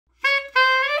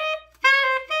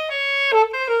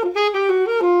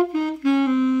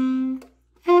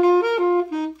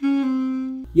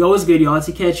Yo, what's good, y'all? It's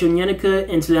Ikechi Onyenaka,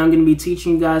 and today I'm going to be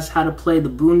teaching you guys how to play the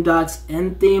Boondocks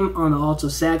End Theme on the alto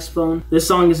saxophone. This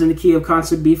song is in the key of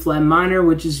concert B-flat minor,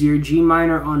 which is your G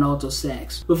minor on alto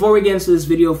sax. Before we get into this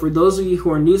video, for those of you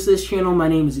who are new to this channel, my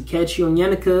name is Ikechi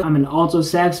Onyenaka. I'm an alto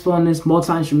saxophonist,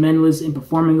 multi-instrumentalist, and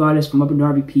performing artist from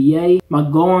Darby, PA. My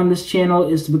goal on this channel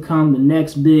is to become the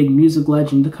next big music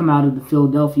legend to come out of the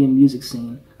Philadelphia music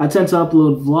scene. I tend to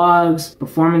upload vlogs,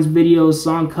 performance videos,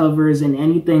 song covers, and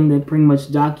anything that pretty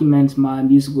much documents my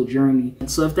musical journey.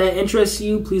 And so if that interests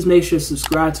you, please make sure to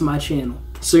subscribe to my channel.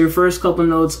 So your first couple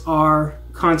notes are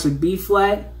concert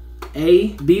B-flat,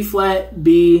 A, B-flat,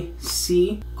 B,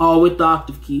 C, all with the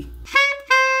octave key.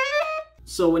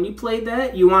 So when you play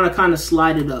that, you want to kind of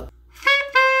slide it up.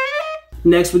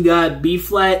 Next we got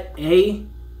B-flat, A,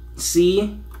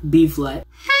 C, B-flat.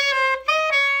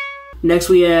 Next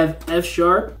we have F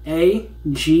sharp, A,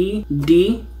 G,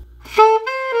 D.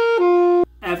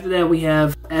 After that we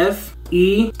have F,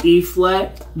 E, E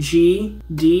flat, G,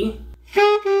 D.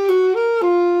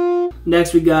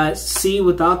 Next we got C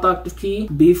without the octave key,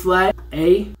 B flat,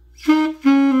 A.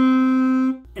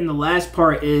 And the last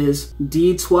part is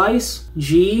D twice,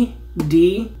 G,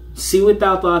 D, C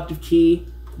without the octave key,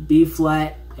 B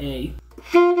flat, A.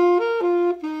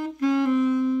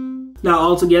 Now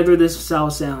all together this is how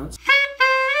it sounds.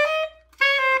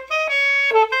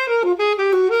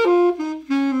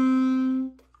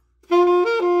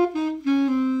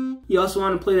 You also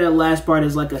want to play that last part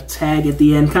as like a tag at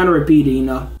the end, kind of repeat it, you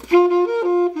know.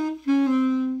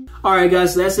 Alright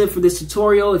guys, so that's it for this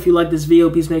tutorial. If you like this video,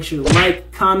 please make sure to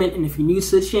like, comment, and if you're new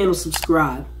to the channel,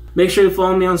 subscribe. Make sure to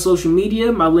follow me on social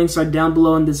media. My links are down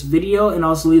below in this video, and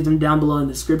also leave them down below in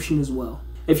the description as well.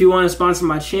 If you want to sponsor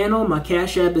my channel, my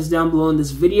Cash App is down below in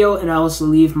this video, and I also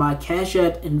leave my Cash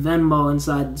App and Venmo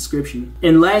inside the description.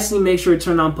 And lastly, make sure to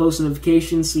turn on post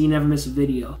notifications so you never miss a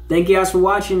video. Thank you guys for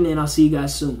watching, and I'll see you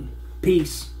guys soon.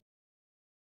 Peace.